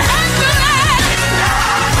can handle it.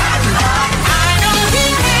 I know he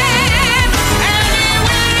can, and he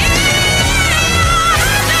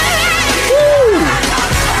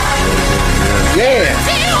Yeah.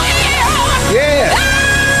 will. Yeah.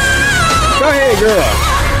 Go ahead, girl.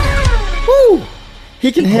 Woo.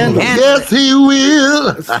 He can handle it. Yes, he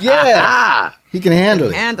will. Yeah. He can handle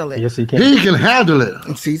it. Handle it. Yes, he can. He can handle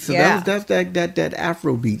it. See, so Yeah. that's that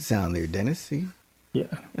Afro beat sound there, Dennis. See? Yeah.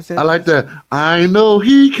 That's that. I like that. I know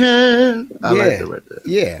he can. I like that right there.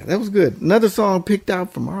 Yeah, that was good. Another song picked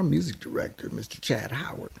out from our music director, Mr. Chad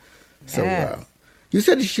Howard. So, Yes. you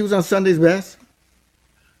said she was on Sunday's Best?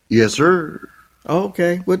 Yes, sir. Oh,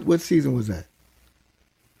 okay. What season was that?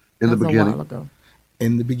 In the That was a beginning. while ago.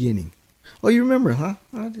 In the beginning. Oh, you remember, huh?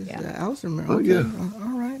 Yeah. Alice remember. Oh, Okay. yeah.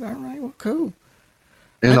 All right. Well, cool.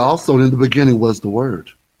 And also in the beginning was the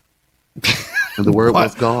word. And the word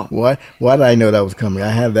was God. Why did I know that was coming? I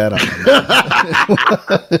have that on.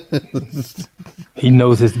 He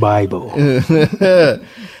knows his Bible.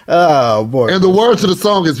 Oh, boy. And the word to the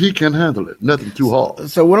song is he can handle it. Nothing too hard.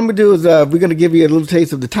 So what I'm gonna do is we're gonna give you a little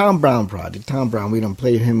taste of the Tom Brown project. Tom Brown, we done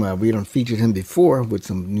played him, we done featured him before with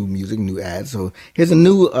some new music, new ads. So here's a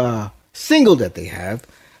new single that they have.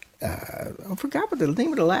 I forgot what the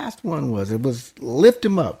name of the last one was. It was Lift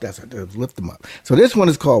 'Em Up. That's what it was, Lift 'Em Up. So this one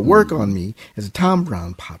is called Work on Me. It's a Tom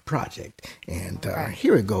Brown pop project. And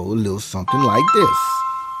here it goes, a little something like this.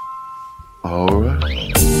 All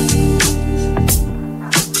right.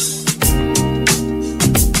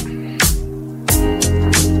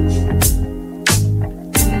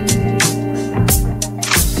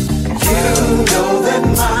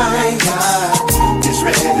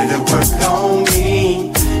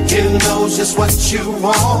 Just what you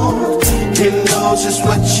want, he knows just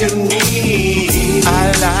what you need.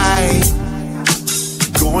 I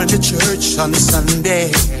like going to church on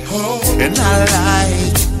Sunday, and I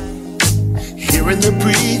like hearing the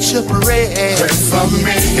preacher pray for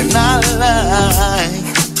me, and I like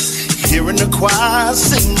hearing the choir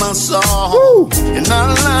sing my song. Woo! And I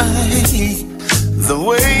like the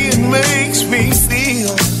way it makes me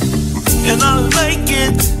feel, and I like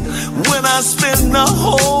it when I spend the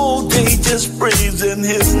whole day just praising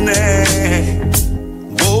his name.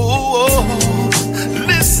 Whoa,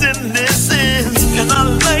 listen, and I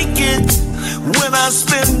like it when I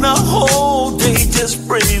spend the whole day just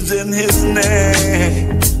praising his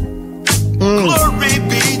name. Glory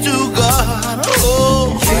be to God.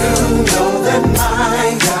 Oh, you know that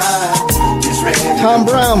my God is ready. Tom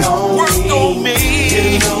Brown. Work on me.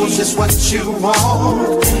 He knows just what you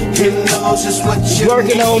want. He knows just what you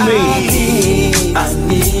Working need. on me. I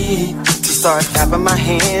need to start clapping my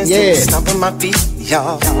hands, Yeah. stomping my feet,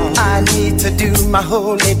 y'all. I need to do my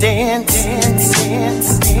holy dance.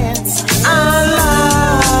 I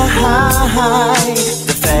like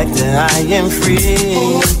the fact that I am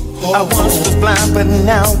free. I once was blind, but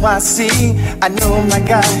now I see. I know my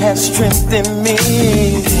God has strength in me,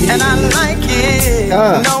 and I like it,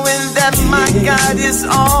 knowing that my God is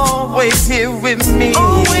always here with me.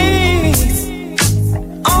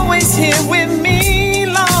 Always here with me,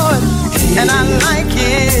 Lord. And I like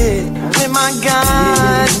it when my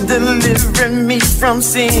God delivering me from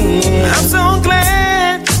sin. I'm so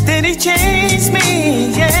glad that He changed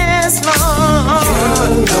me. Yes,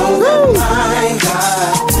 Lord. You know that my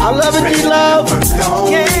God, I love it, D-Love.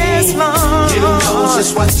 yes, Lord.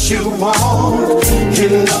 just what you want. He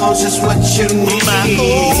knows just what you need. My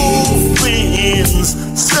old friends,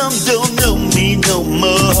 some don't know me no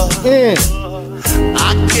more.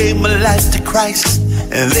 I gave my life to Christ,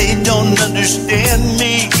 and they don't understand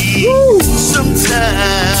me.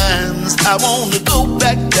 Sometimes I want to go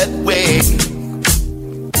back that way,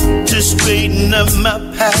 to straighten up my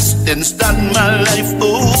past and start my life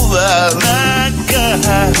over. My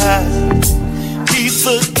God, He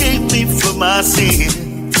forgave me for my sins.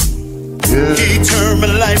 He turned my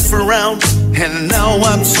life around, and now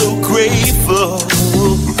I'm so grateful.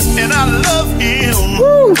 And I love Him,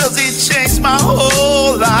 'cause He changed my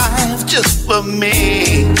whole life just for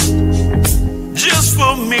me. Just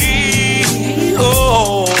for me.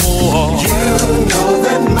 Oh.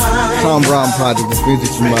 Tom Brown Project. This music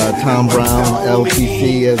from Tom Brown,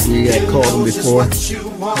 LTC, as we had called him before.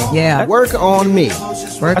 Yeah. Work on me.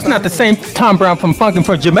 That's not the same Tom Brown from Funkin'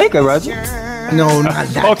 for Jamaica, Roger. No, not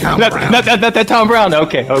that Okay, Tom Brown. not that Tom Brown.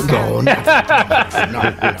 Okay. No.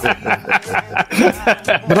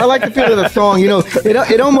 But I like the feel of the song. You know,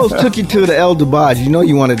 it almost took you to the El DeBarge. You know,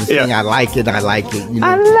 you wanted to sing, I like it. You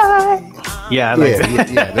know? Yeah, I like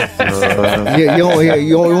that.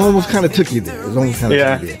 You almost kind of took you there. It was almost kind of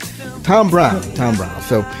took you there. Tom Brown.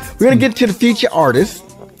 So we're going to get to the feature artist.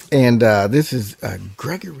 And this is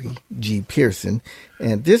Gregory G. Pearson.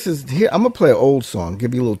 And this is, here, I'm going to play an old song.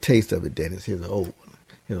 Give you a little taste of it, Dennis. Here's an old one.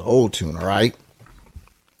 Here's an old tune, all right?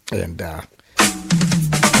 And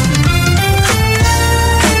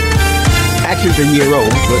actually it's a year old,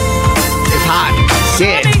 but it's hot.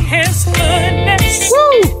 Shit. His goodness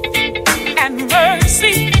and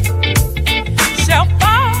mercy shall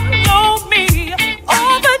follow me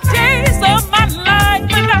all the days of my life,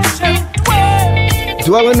 and I shall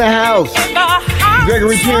dwell in the house. in the house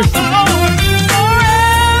Gregory of Pearson. the Lord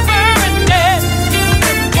forever and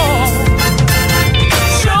evermore.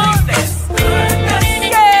 Surely goodness,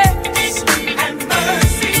 yes, and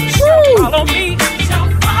mercy shall follow me. Shall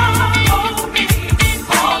follow me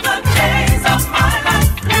all the days of my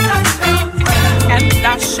life, and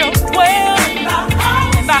I shall dwell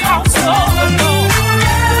in the house of the Lord.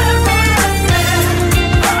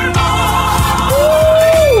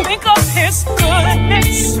 Think of His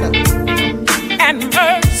goodness and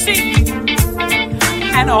mercy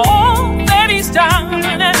and all that He's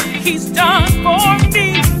done for me.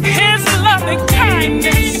 His loving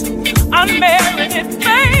kindness, unmerited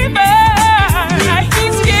favor,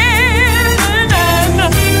 He's given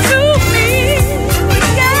to me.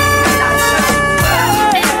 Yeah.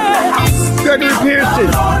 Gregory Pearson.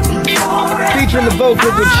 Featuring the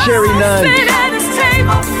vocals of Sherry Nunn. Sit at His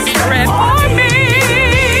table, spread for me.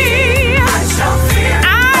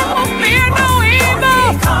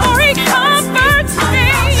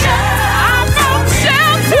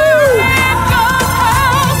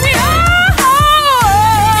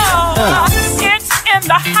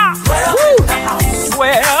 The house.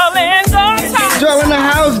 Well, in the house. Dwell in the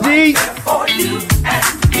house, D.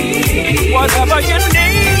 Whatever you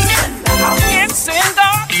need, it's in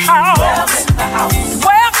the house.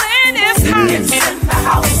 Well, in His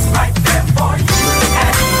house. Right there for you.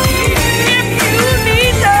 If you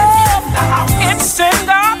need love, it's in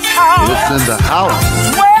the house. It's in the house.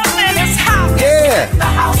 Well, in His house. Yeah.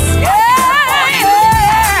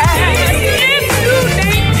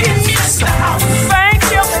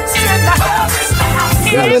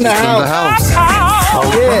 Dwell in the house. Oh,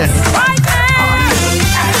 yeah. Right there.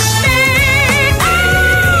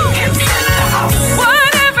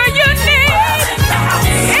 Whatever you need,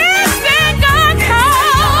 it's in God's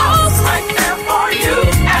house. Right there for you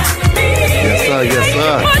and me. Yes, sir. Yes,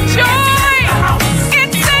 sir. For joy,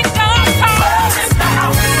 it's in God's house.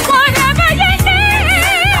 Whatever you need,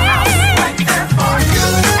 right there for you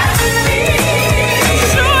and me.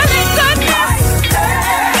 Surely goodness,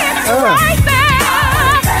 it's right there.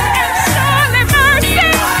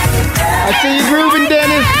 I see you grooving,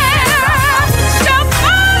 Dennis.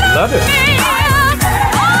 Love it.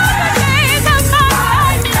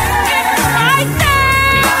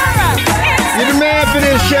 You're the man for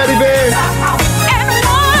this, Shady Bear.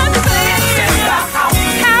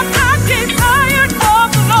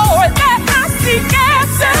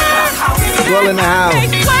 Dwell in the house.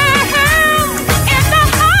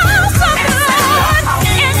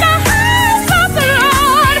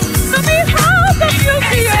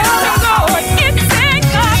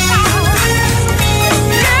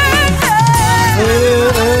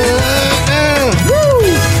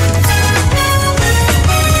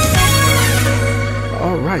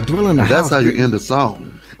 All right, Dwell in the That's house. how you end the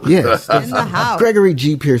song. Yes. In the house. Gregory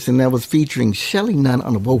G. Pearson, that was featuring Shelly Nunn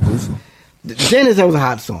on the vocals. Dennis, that was a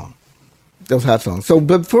hot song. Those hot songs. So,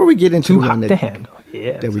 but before we get into Too the hot one to handle.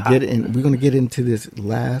 Yeah. that we get in, we're going to get into this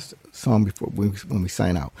last song before when we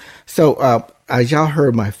sign out. So, as y'all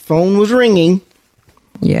heard, my phone was ringing.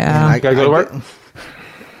 Yeah. I gotta go to work.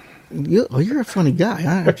 You're a funny guy,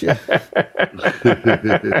 aren't you? I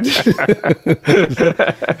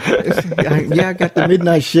got the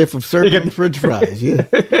midnight shift of serving French fries. Yeah.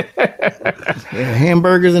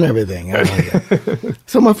 Hamburgers and everything.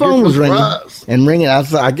 So my phone was ringing and ringing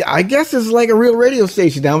outside. I guess it's like a real radio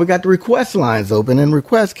station now. We got the request lines open and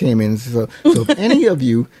requests came in. So if any of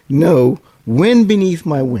you know Wind Beneath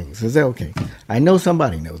My Wings, is that okay? I know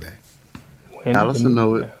somebody knows that. Allison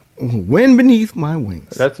know it. Wind Beneath My Wings.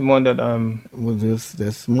 That's the one that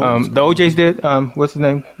That's the OJs did. What's his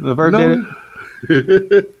name? Levert did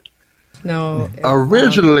it. No.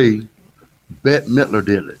 Originally, Bette Midler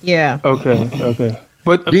did it. Yeah. Okay.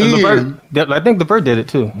 But Then- Levert, I think Levert did it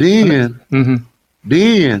too. Then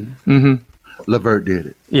Mm-hmm. Levert did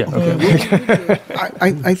it. Yeah. Okay.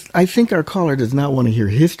 I think our caller does not want to hear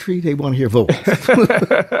history; they want to hear vocals.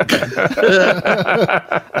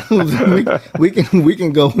 we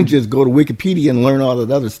can go and just go to Wikipedia and learn all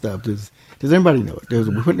that other stuff. Does anybody know it?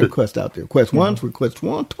 We're putting a request out there. Request once, request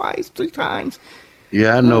one, twice, 3 times.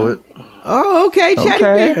 Yeah, I know it. Oh, okay, Chatty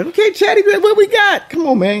Bear. Okay, Chatty Bear. What we got? Come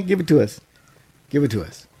on, man, give it to us. Give it to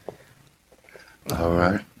us. All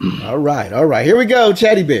right. All right. Here we go,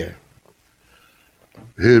 Chatty Bear.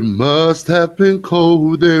 It must have been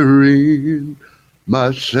cold there in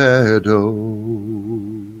my shadow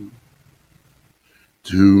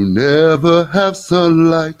to never have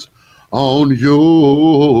sunlight on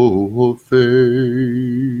your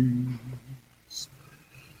face.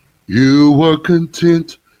 You were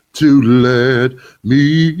content to let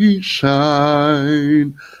me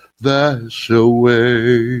shine that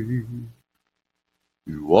way.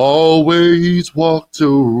 You always walked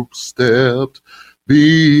or stepped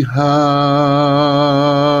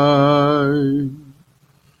behind.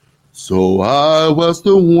 So I was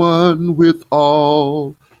the one with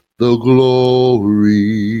all the glory,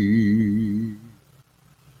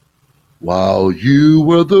 while you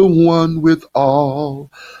were the one with all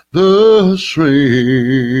the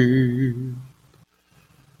strength.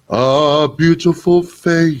 A beautiful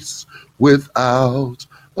face without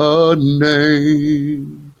a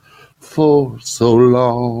name for so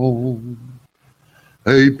long.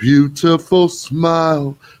 A beautiful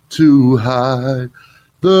smile to hide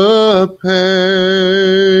the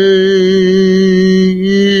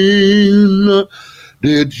pain.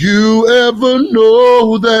 Did you ever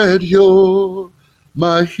know that you're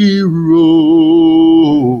my hero?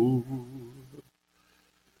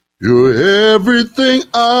 You're everything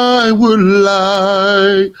I would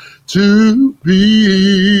like to be.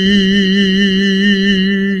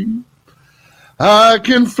 I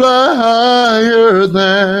can fly higher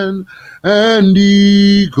than an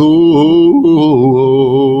eagle,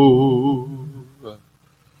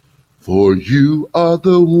 for you are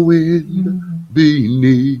the wind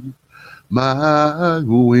beneath my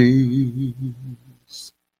wings.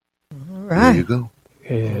 All There right. you go.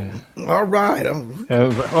 Yeah. All right.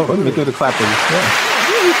 Let me do the clapping.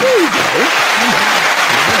 Yeah.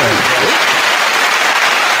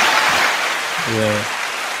 Yeah.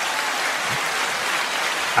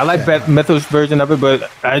 I like Bette Midler's version of it, but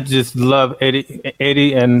I just love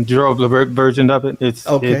Eddie and Gerald Levert version of it. It's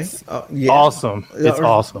Yeah. awesome. It's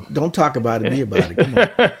awesome. Don't talk about it. Be about it. Come on.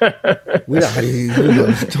 We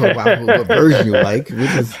don't talk about what version you like.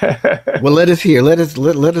 Well, let us hear. Let us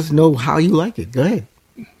know how you like it. Go ahead.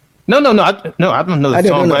 No. I don't know the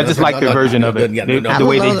song, but I just like the version of it. The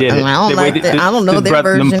way they did it. I don't know their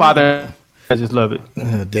version. I just love it.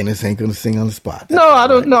 Dennis ain't gonna sing on the spot. No, I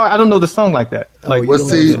don't know. I don't know the song like that. Like, Well,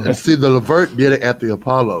 see, the Levert did it at the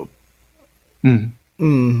Apollo.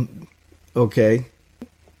 Okay.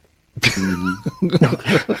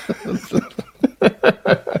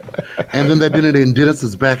 And then they did it in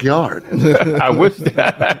Dennis's backyard. I wish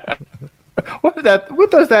that. What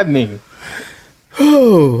does that mean?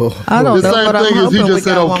 Oh, I don't The know, same but I'm thing is he hoping we just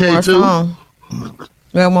said got one okay, more too. song.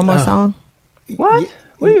 We got one more song? What?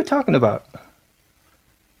 What are you talking about?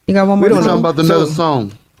 You got one more We don't know song? about another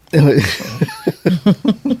song.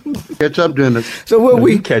 Catch up, Dennis. So what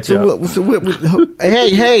we catch so up. What, so what we,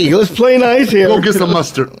 hey, let's play nice here. Go get some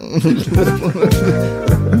mustard.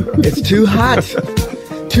 It's too hot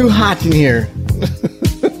in here.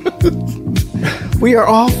 We are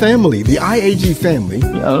all family, the IAG family. I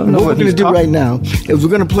don't know And what we're what going to he's do talking- right now is we're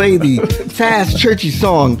going to play the fast, churchy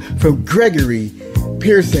song from Gregory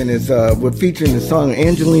Pearson. We're featuring the song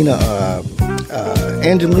Angelina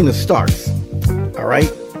Starks. All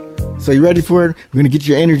right? So you ready for it? We're going to get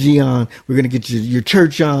your energy on. We're going to get your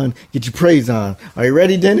church on, get your praise on. Are you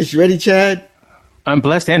ready, Dennis? You ready, Chad? I'm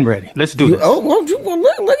blessed and ready. Let's do this. Oh, well,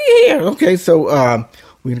 look here. Okay, so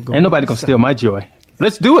we're going to go. Ain't nobody going to steal my joy.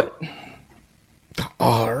 Let's do it.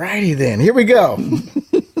 All righty then. Here we go.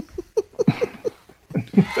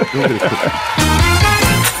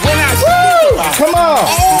 Come on.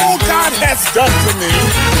 All God has done for me,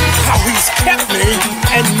 how he's kept me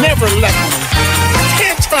and never left me. I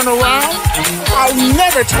can't turn around. I'll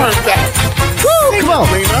never turn back. Woo, come on.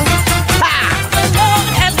 Lena. The Lord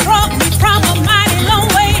has brought me from a mighty long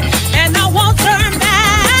way, and I won't turn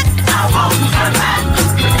back. I won't turn back.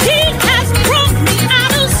 He has brought me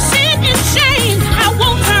out of sin and shame. I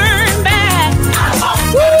won't turn back. I won't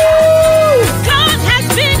turn back. God has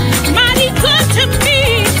been mighty good to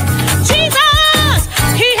me. Jesus,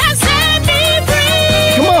 he has set me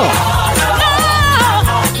free. Come on.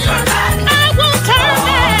 I won't turn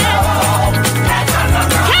back.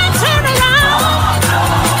 Can't turn around.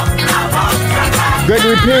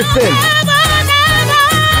 Gregory Pearson.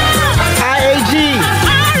 IAG.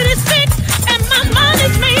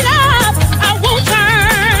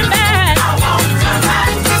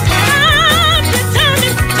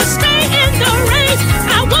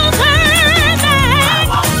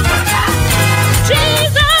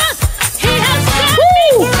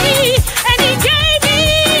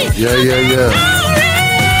 Yeah.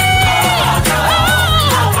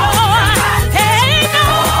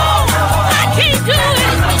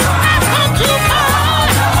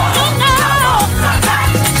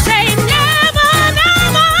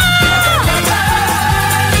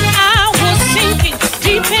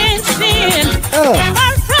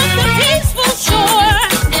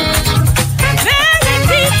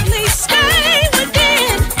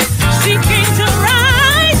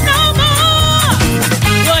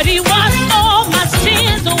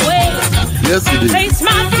 Yes, it is. Place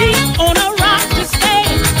my feet on a rock to stay.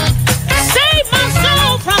 Save my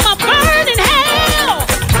soul from a burning hell.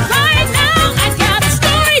 Right now, I got a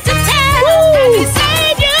story to tell. Has he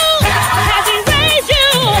saved you? Has he raised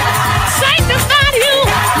you? Sanctified you?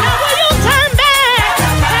 Now will you turn back?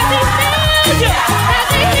 Has he filled you?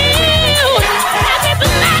 Has he healed? Has he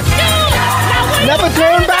blessed you? Now will Never you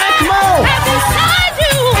turn back. Come on. Has he saved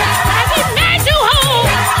you? Has he made you whole?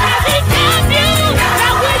 Has he kept you?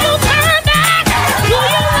 Now will you turn back? Do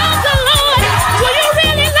you love the Lord? Do you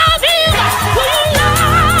really love him? Do you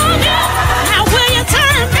love him? Now will you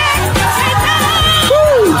turn back? Say no.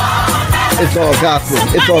 It's all gospel.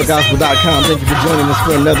 ItsAllGospel.com. Thank you for joining us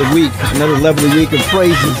for another week, another lovely week of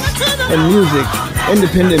praises and music,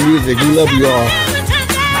 independent music. We love you all.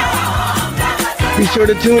 Be sure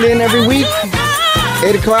to tune in every week,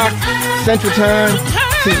 8 o'clock Central Time,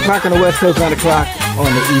 6 o'clock on the West Coast, 9 o'clock on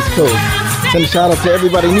the East Coast. Send a shout out to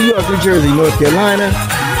everybody in New York, New Jersey, North Carolina,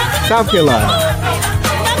 South Carolina,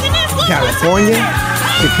 California,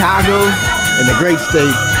 Chicago, and the great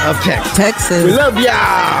state of Texas. Texas. We love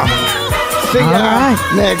y'all. See y'all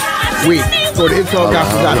next week. Go to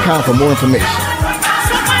ItsAllGospel.com for more information.